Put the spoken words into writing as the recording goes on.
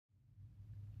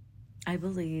I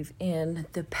believe in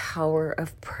the power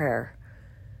of prayer.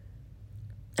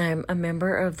 I'm a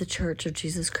member of the Church of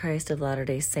Jesus Christ of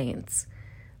Latter-day Saints,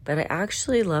 but I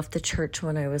actually left the church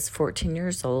when I was 14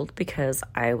 years old because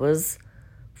I was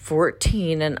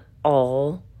 14 and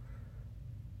all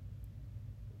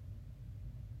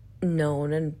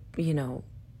known and,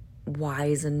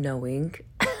 wise and knowing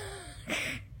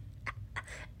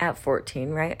at 14,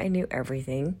 right? I knew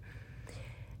everything.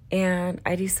 And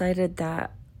I decided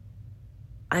that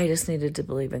I just needed to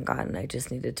believe in God and I just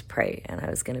needed to pray and I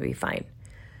was going to be fine.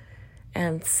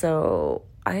 And so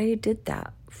I did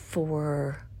that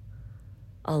for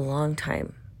a long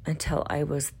time until I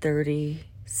was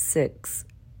 36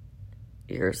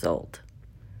 years old.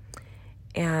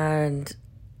 And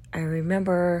I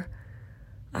remember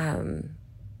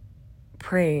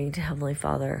praying to Heavenly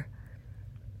Father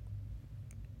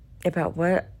about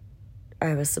what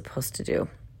I was supposed to do.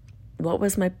 What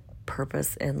was my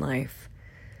purpose in life?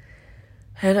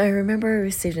 And I remember I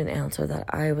received an answer that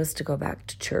I was to go back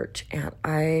to church, and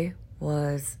I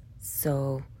was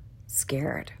so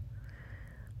scared.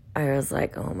 I was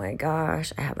like, oh my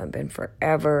gosh, I haven't been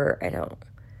forever. I don't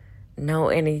know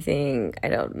anything. I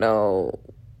don't know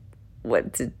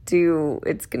what to do.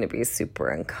 It's going to be super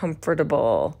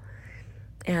uncomfortable.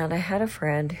 And I had a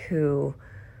friend who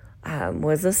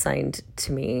was assigned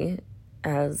to me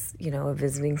as, a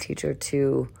visiting teacher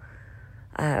to,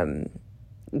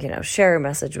 share a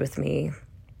message with me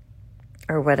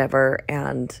or whatever.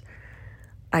 And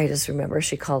I just remember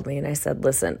she called me and I said,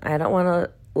 listen, I don't want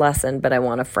a lesson, but I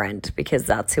want a friend because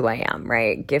that's who I am,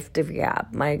 right? Gift of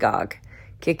gab, my gog,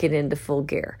 kick it into full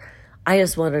gear. I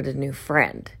just wanted a new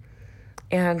friend.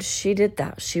 And she did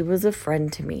that. She was a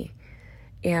friend to me.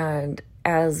 And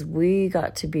as we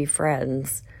got to be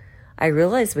friends, I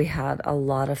realized we had a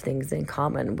lot of things in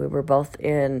common. We were both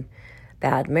in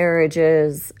bad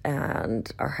marriages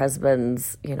and our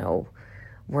husbands,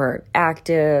 weren't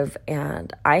active.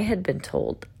 And I had been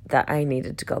told that I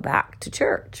needed to go back to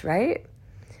church, right?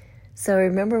 So I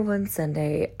remember one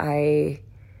Sunday I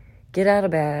get out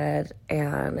of bed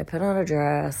and I put on a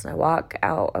dress and I walk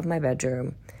out of my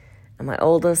bedroom and my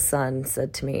oldest son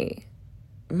said to me,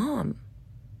 Mom,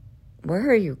 where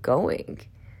are you going?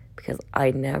 Because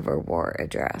I never wore a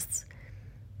dress.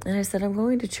 And I said, I'm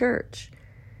going to church.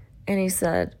 And he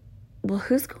said, well,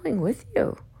 who's going with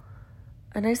you?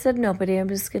 And I said, nobody, I'm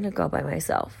just going to go by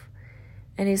myself.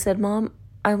 And he said, Mom,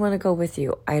 I want to go with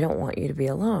you. I don't want you to be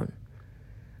alone.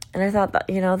 And I thought that,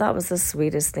 that was the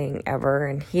sweetest thing ever.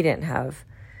 And he didn't have,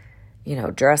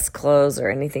 dress clothes or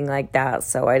anything like that.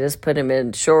 So I just put him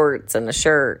in shorts and a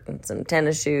shirt and some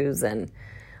tennis shoes and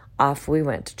off we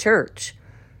went to church.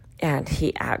 And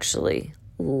he actually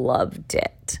loved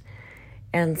it.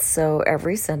 And so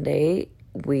every Sunday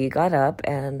we got up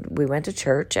and we went to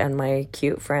church, and my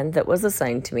cute friend that was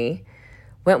assigned to me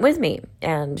went with me.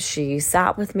 And she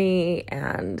sat with me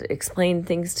and explained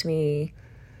things to me.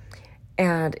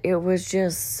 And it was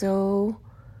just so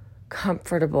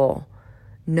comfortable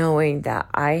knowing that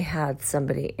I had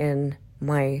somebody in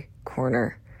my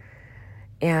corner.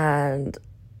 And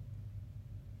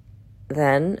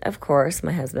then, of course,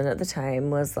 my husband at the time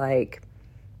was like,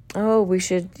 oh, we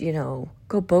should,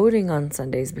 go boating on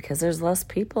Sundays because there's less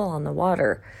people on the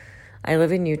water. I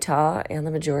live in Utah, and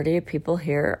the majority of people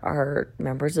here are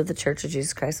members of the Church of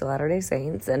Jesus Christ of Latter-day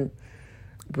Saints, and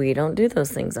we don't do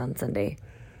those things on Sunday.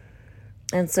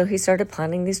 And so he started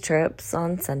planning these trips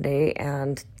on Sunday,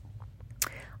 and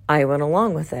I went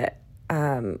along with it.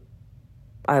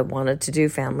 I wanted to do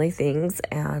family things,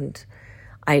 and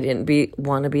I didn't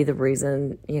want to be the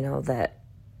reason, that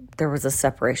there was a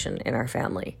separation in our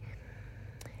family.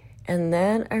 And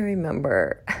then I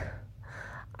remember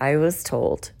I was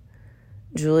told,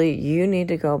 Julie, you need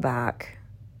to go back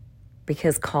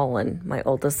because Colin, my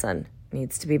oldest son,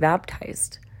 needs to be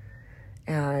baptized.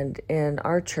 And in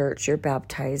our church, you're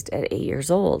baptized at 8 years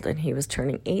old, and he was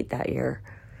turning 8 that year.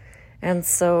 And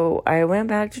so I went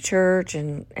back to church,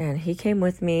 and he came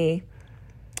with me,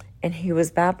 and he was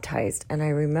baptized. And I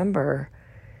remember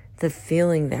the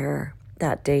feeling there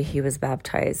that day he was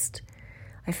baptized.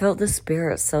 I felt the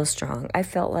Spirit so strong. I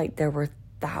felt like there were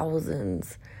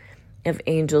thousands of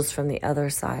angels from the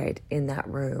other side in that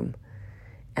room.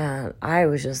 And I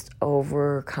was just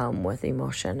overcome with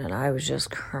emotion, and I was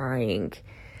just crying.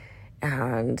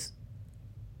 And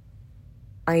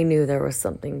I knew there was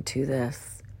something to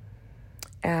this.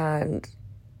 And,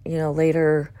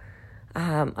 later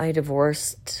I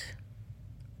divorced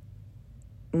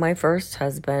my first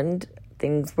husband.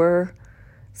 Things were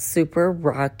super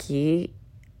rocky.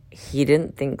 He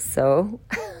didn't think so.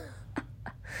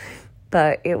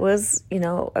 But it was,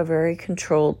 a very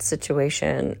controlled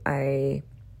situation. I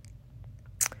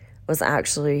was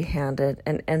actually handed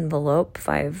an envelope,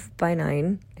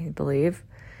 5x9, I believe,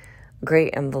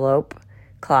 great envelope,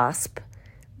 clasp,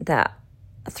 that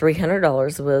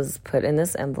 $300 was put in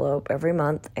this envelope every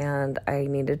month, and I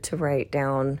needed to write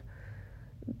down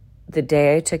the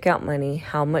day I took out money,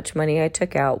 how much money I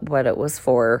took out, what it was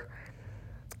for,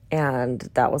 and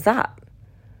that was that.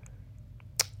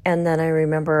 And then I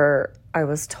remember I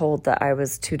was told that I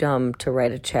was too dumb to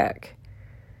write a check.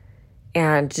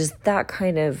 And just that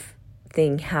kind of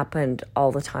thing happened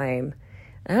all the time.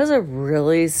 And I was a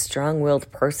really strong-willed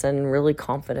person, really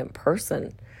confident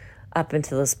person up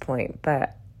until this point.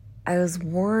 But I was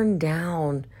worn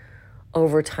down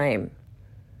over time.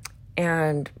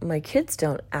 And my kids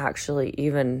don't actually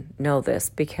even know this,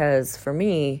 because for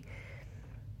me,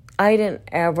 I didn't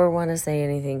ever want to say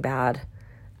anything bad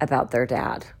about their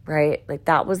dad, right? Like,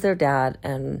 that was their dad,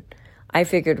 and I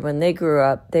figured when they grew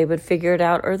up, they would figure it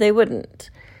out or they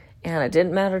wouldn't. And it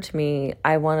didn't matter to me.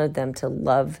 I wanted them to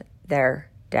love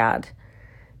their dad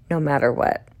no matter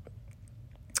what.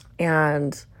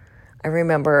 And I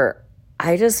remember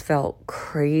I just felt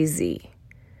crazy.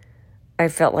 I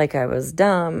felt like I was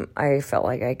dumb. I felt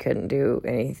like I couldn't do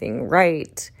anything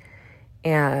right.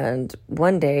 And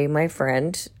one day, my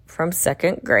friend from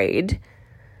second grade,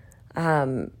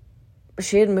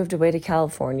 she had moved away to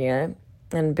California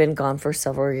and been gone for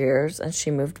several years, and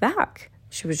she moved back.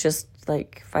 She was just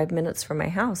like 5 minutes from my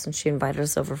house, and she invited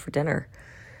us over for dinner.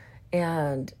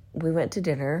 And we went to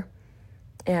dinner,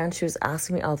 and she was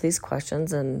asking me all these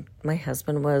questions, and my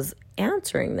husband was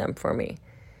answering them for me.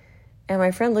 And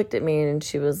my friend looked at me, and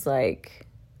she was like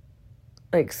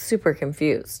super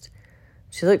confused.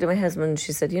 She looked at my husband, and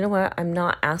she said, "You know what? I'm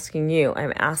not asking you.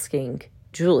 I'm asking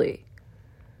Julie."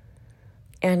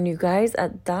 And you guys,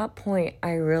 at that point,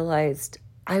 I realized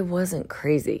I wasn't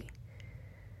crazy,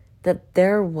 that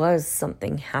there was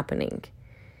something happening.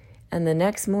 And the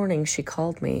next morning, she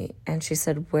called me, and she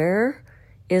said, "Where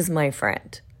is my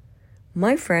friend?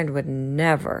 My friend would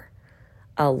never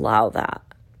allow that."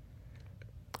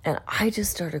 And I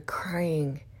just started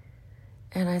crying.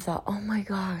 And I thought, oh my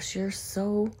gosh, you're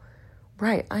so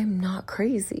right. I'm not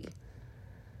crazy.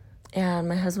 And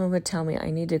my husband would tell me I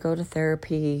need to go to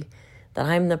therapy, that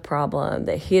I'm the problem,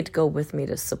 that he'd go with me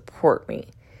to support me.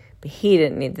 But he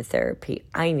didn't need the therapy.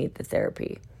 I need the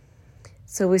therapy.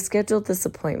 So we scheduled this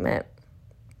appointment,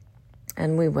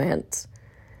 and we went.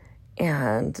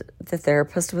 And the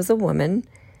therapist was a woman.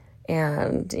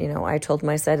 And, I told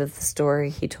my side of the story.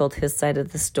 He told his side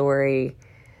of the story.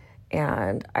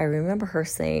 And I remember her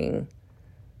saying,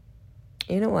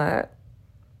 "You know what?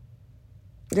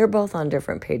 You're both on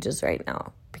different pages right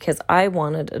now, because I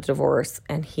wanted a divorce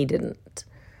and he didn't."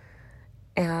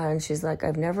 And she's like,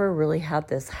 "I've never really had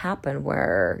this happen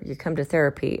where you come to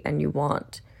therapy and you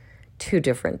want two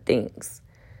different things.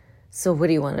 So what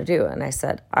do you want to do?" And I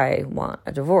said, "I want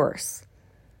a divorce."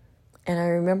 And I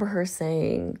remember her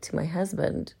saying to my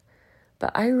husband,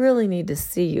 "But I really need to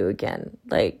see you again.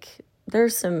 Like,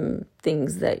 there's some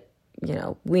things that,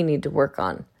 we need to work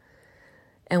on."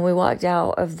 And we walked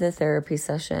out of the therapy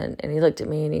session, and he looked at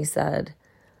me and he said,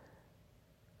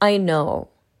 "I know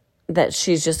that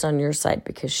she's just on your side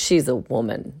because she's a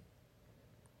woman."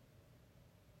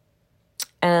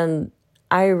 And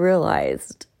I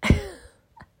realized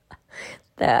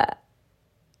that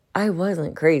I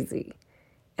wasn't crazy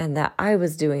and that I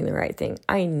was doing the right thing.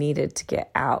 I needed to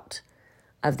get out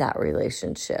of that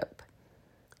relationship.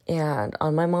 And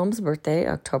on my mom's birthday,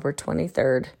 October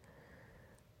 23rd,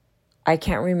 I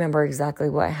can't remember exactly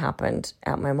what happened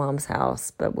at my mom's house,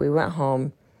 but we went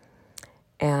home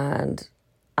and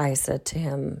I said to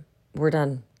him, "We're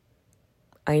done.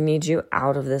 I need you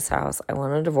out of this house. I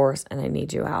want a divorce and I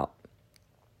need you out."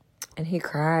 And he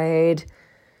cried,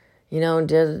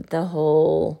 did the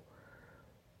whole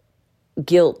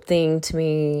guilt thing to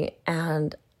me.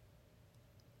 And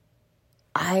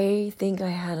I think I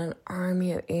had an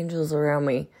army of angels around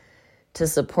me to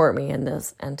support me in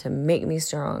this and to make me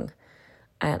strong.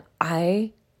 And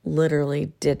I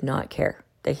literally did not care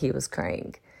that he was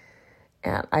crying.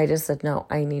 And I just said, "No,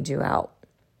 I need you out."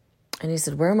 And he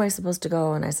said, "Where am I supposed to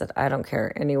go?" And I said, "I don't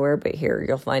care, anywhere but here.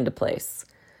 You'll find a place."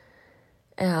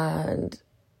 And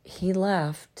he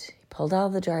left. He pulled out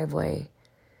of the driveway.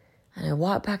 And I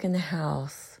walked back in the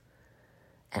house.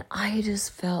 And I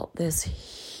just felt this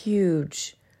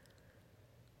huge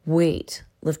weight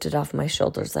lifted off my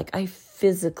shoulders. Like, I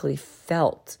physically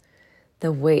felt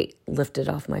the weight lifted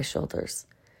off my shoulders.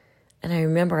 And I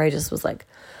remember I just was like,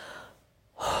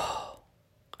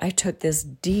 I took this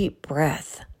deep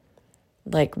breath.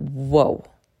 Like, whoa,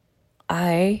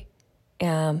 I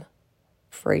am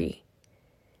free.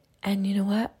 And you know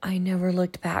what? I never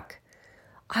looked back.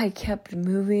 I kept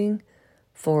moving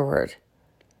forward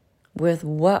with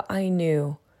what I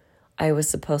knew I was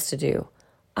supposed to do.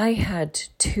 I had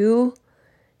 2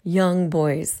 young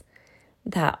boys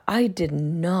that I did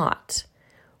not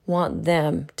want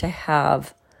them to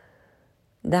have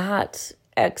that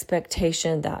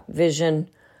expectation, that vision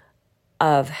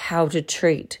of how to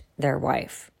treat their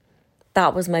wife.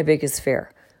 That was my biggest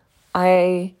fear.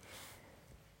 I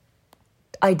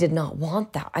did not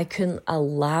want that. I couldn't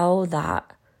allow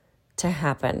that to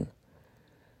happen.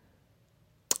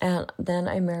 And then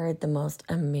I married the most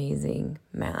amazing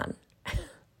man.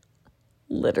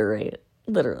 Literally,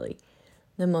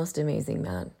 the most amazing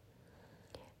man.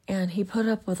 And he put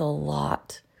up with a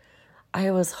lot.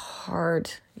 I was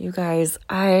hard. You guys,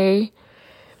 I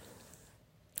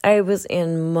was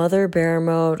in mother bear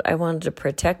mode. I wanted to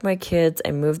protect my kids.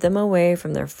 I moved them away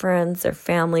from their friends, their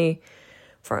family,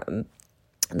 from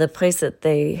the place that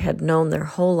they had known their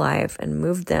whole life, and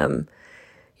moved them,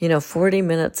 40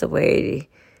 minutes away.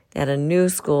 They had a new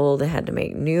school. They had to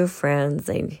make new friends.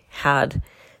 They had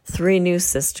 3 new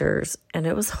sisters, and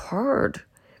it was hard.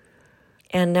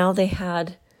 And now they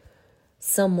had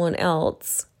someone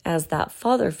else as that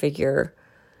father figure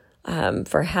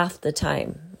for half the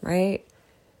time, right?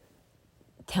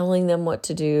 Telling them what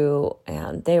to do,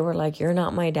 and they were like, "You're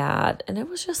not my dad." And it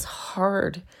was just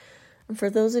hard. And for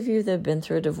those of you that have been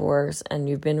through a divorce and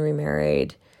you've been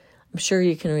remarried, I'm sure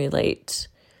you can relate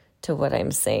to what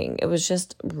I'm saying. It was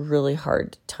just a really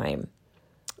hard time.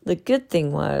 The good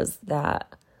thing was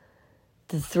that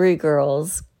the 3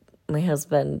 girls, my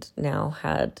husband now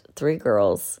had 3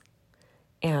 girls,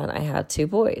 and I had 2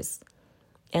 boys,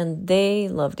 and they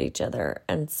loved each other.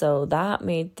 And so that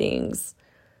made things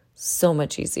so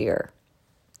much easier.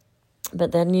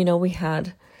 But then, we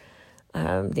had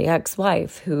the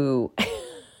ex-wife who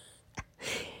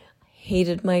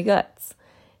hated my guts,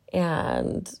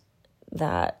 and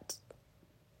that,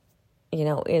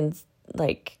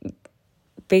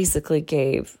 basically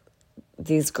gave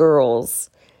these girls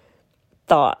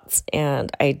thoughts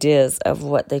and ideas of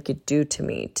what they could do to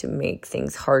me to make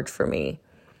things hard for me.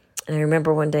 And I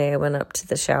remember one day I went up to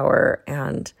the shower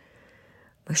and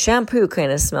my shampoo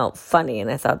kind of smelled funny,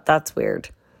 and I thought, that's weird.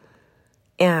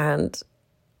 And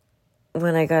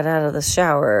when I got out of the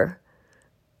shower,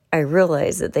 I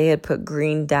realized that they had put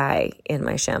green dye in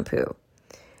my shampoo.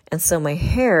 And so my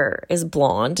hair is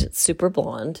blonde, it's super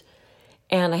blonde,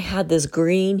 and I had this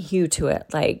green hue to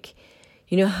it. Like,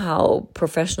 you know how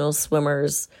professional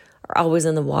swimmers are always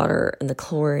in the water and the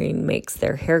chlorine makes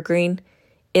their hair green?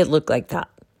 It looked like that.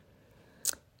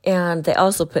 And they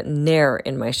also put Nair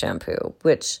in my shampoo,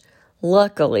 which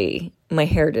luckily my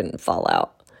hair didn't fall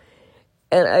out.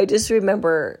 And I just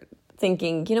remember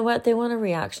thinking, you know what? They want a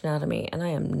reaction out of me, and I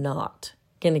am not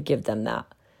going to give them that.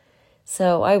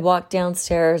 So I walked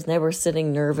downstairs, and they were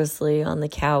sitting nervously on the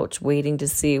couch waiting to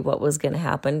see what was going to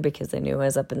happen because they knew I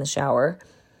was up in the shower.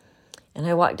 And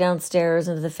I walked downstairs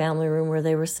into the family room where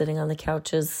they were sitting on the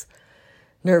couches,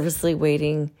 nervously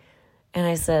waiting. And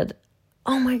I said,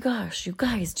 "Oh my gosh, you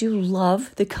guys, do you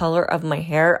love the color of my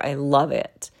hair? I love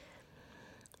it."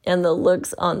 And the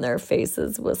looks on their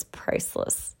faces was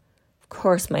priceless. Of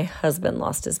course, my husband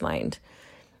lost his mind.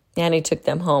 And he took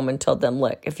them home and told them,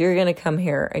 "Look, if you're going to come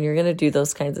here and you're going to do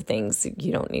those kinds of things,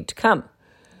 you don't need to come."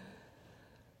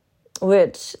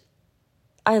 Which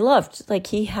I loved. Like,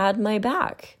 he had my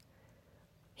back.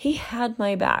 He had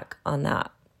my back on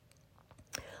that.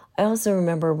 I also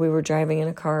remember we were driving in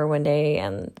a car one day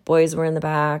and the boys were in the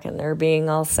back and they're being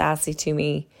all sassy to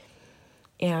me.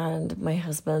 And my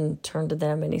husband turned to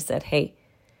them and he said, "Hey,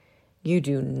 you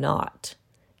do not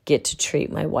get to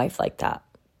treat my wife like that."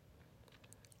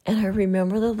 And I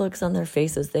remember the looks on their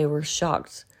faces. They were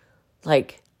shocked.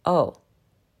 Like, "Oh,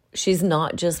 she's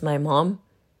not just my mom.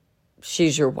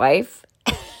 She's your wife?"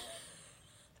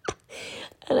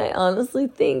 And I honestly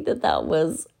think that that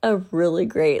was a really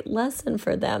great lesson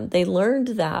for them. They learned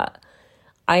that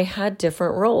I had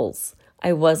different roles.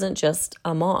 I wasn't just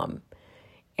a mom.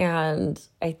 And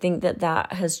I think that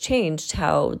that has changed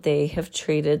how they have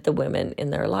treated the women in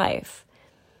their life.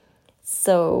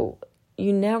 So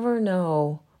you never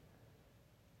know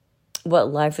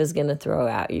what life is going to throw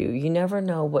at you. You never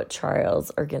know what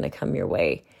trials are going to come your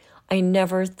way. I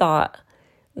never thought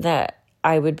that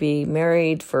I would be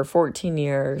married for 14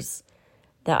 years,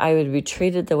 that I would be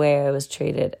treated the way I was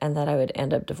treated, and that I would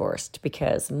end up divorced,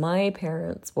 because my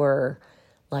parents were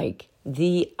like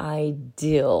the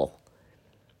ideal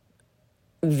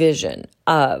vision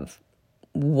of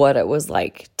what it was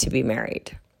like to be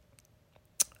married.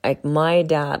 Like, my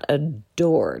dad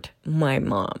adored my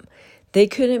mom. They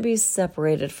couldn't be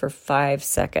separated for 5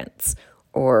 seconds,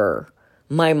 or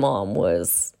my mom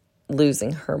was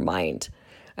losing her mind.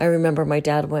 I remember my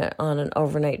dad went on an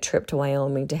overnight trip to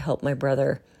Wyoming to help my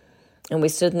brother. And we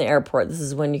stood in the airport. This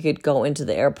is when you could go into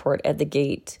the airport at the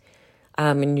gate,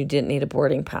 and you didn't need a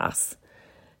boarding pass.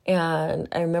 And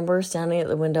I remember standing at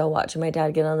the window watching my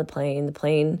dad get on the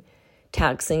plane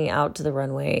taxiing out to the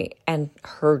runway, and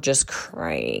her just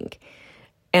crying.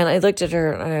 And I looked at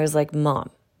her and I was like, Mom,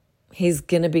 he's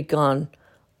going to be gone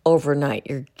overnight.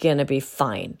 You're going to be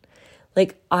fine.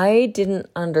 Like, I didn't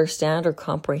understand or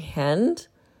comprehend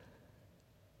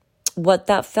what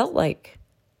that felt like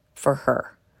for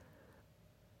her.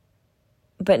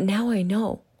 But now I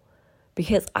know,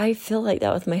 because I feel like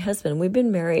that with my husband. We've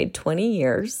been married 20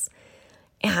 years,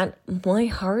 and my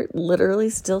heart literally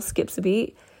still skips a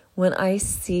beat when I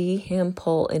see him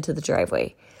pull into the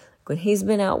driveway. When he's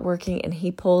been out working and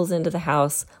he pulls into the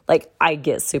house, like, I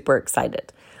get super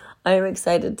excited. I'm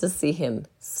excited to see him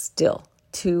still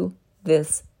to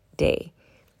this day.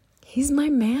 He's my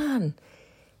man.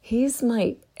 He's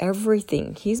my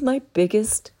everything. He's my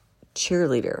biggest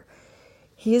cheerleader.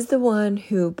 He's the one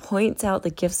who points out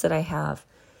the gifts that I have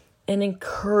and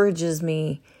encourages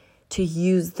me to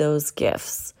use those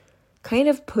gifts. Kind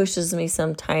of pushes me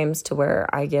sometimes to where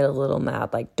I get a little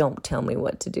mad, like, don't tell me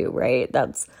what to do, right?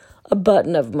 That's a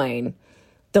button of mine.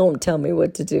 Don't tell me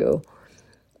what to do.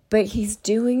 But he's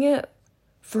doing it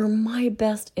for my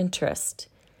best interest.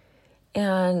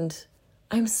 And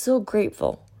I'm so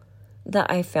grateful that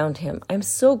I found him. I'm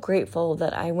so grateful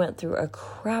that I went through a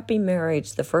crappy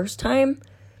marriage the first time,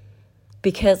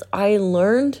 because I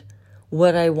learned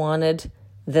what I wanted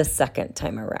the second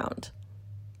time around.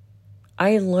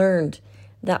 I learned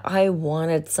that I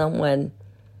wanted someone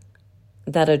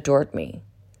that adored me,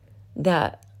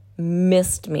 that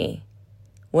missed me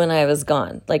when I was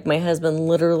gone. Like, my husband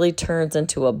literally turns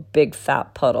into a big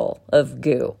fat puddle of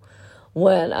goo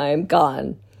when I'm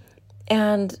gone.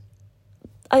 And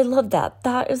I love that.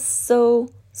 That is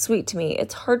so sweet to me.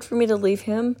 It's hard for me to leave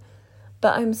him,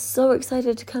 but I'm so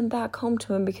excited to come back home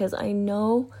to him, because I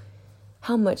know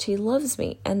how much he loves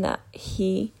me and that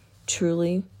he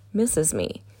truly misses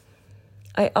me.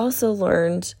 I also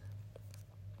learned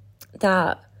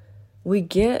that we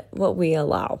get what we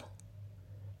allow.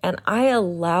 And I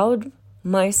allowed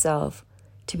myself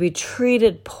to be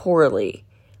treated poorly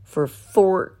for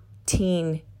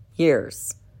 14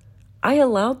 years. I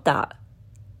allowed that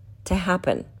to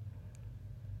happen.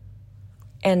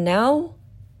 And now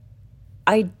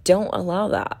I don't allow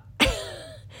that.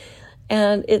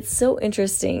 And it's so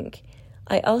interesting.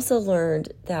 I also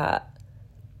learned that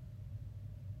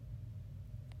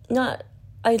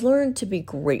I learned to be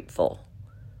grateful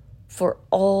for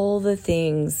all the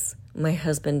things my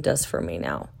husband does for me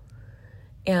now.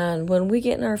 And when we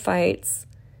get in our fights,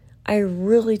 I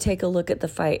really take a look at the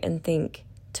fight and think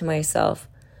to myself,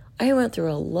 I went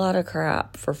through a lot of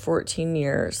crap for 14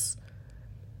 years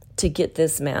to get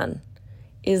this man.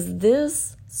 Is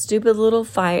this stupid little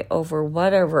fight over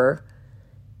whatever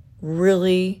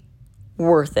really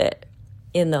worth it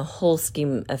in the whole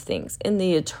scheme of things? In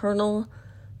the eternal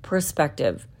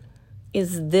perspective,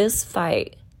 is this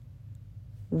fight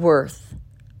worth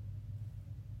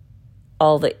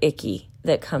all the icky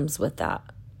that comes with that?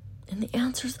 And the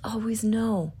answer is always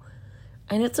no.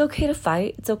 And it's okay to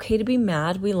fight. It's okay to be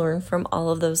mad. We learn from all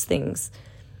of those things.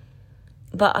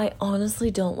 But I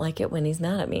honestly don't like it when he's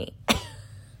mad at me.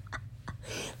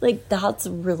 Like, that's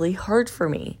really hard for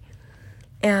me.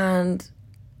 And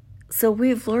so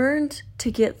we've learned to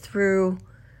get through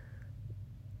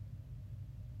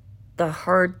the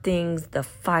hard things, the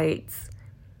fights,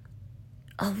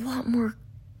 a lot more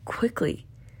quickly,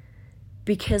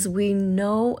 because we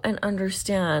know and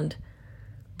understand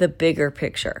the bigger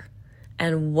picture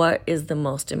and what is the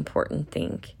most important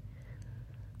thing.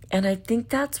 And I think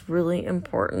that's really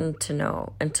important to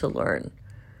know and to learn.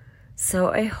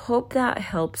 So I hope that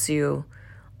helps you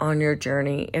on your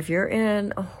journey. If you're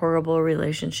in a horrible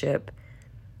relationship,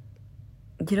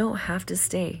 you don't have to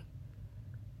stay.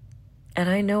 And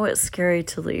I know it's scary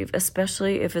to leave,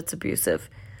 especially if it's abusive.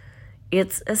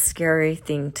 It's a scary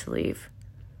thing to leave.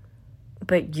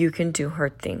 But you can do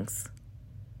hard things.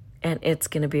 And it's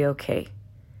going to be okay.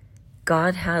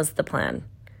 God has the plan.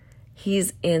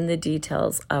 He's in the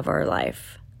details of our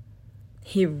life.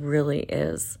 He really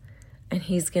is. And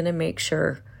he's going to make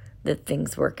sure that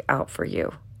things work out for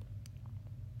you.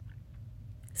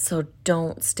 So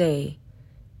don't stay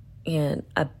in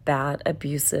a bad,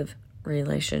 abusive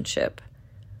relationship.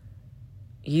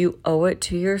 You owe it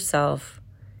to yourself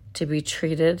to be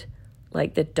treated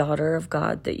like the daughter of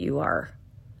God that you are.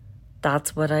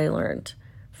 That's what I learned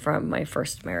from my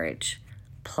first marriage,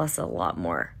 plus a lot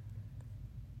more.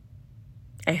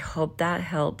 I hope that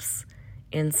helps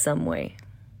in some way.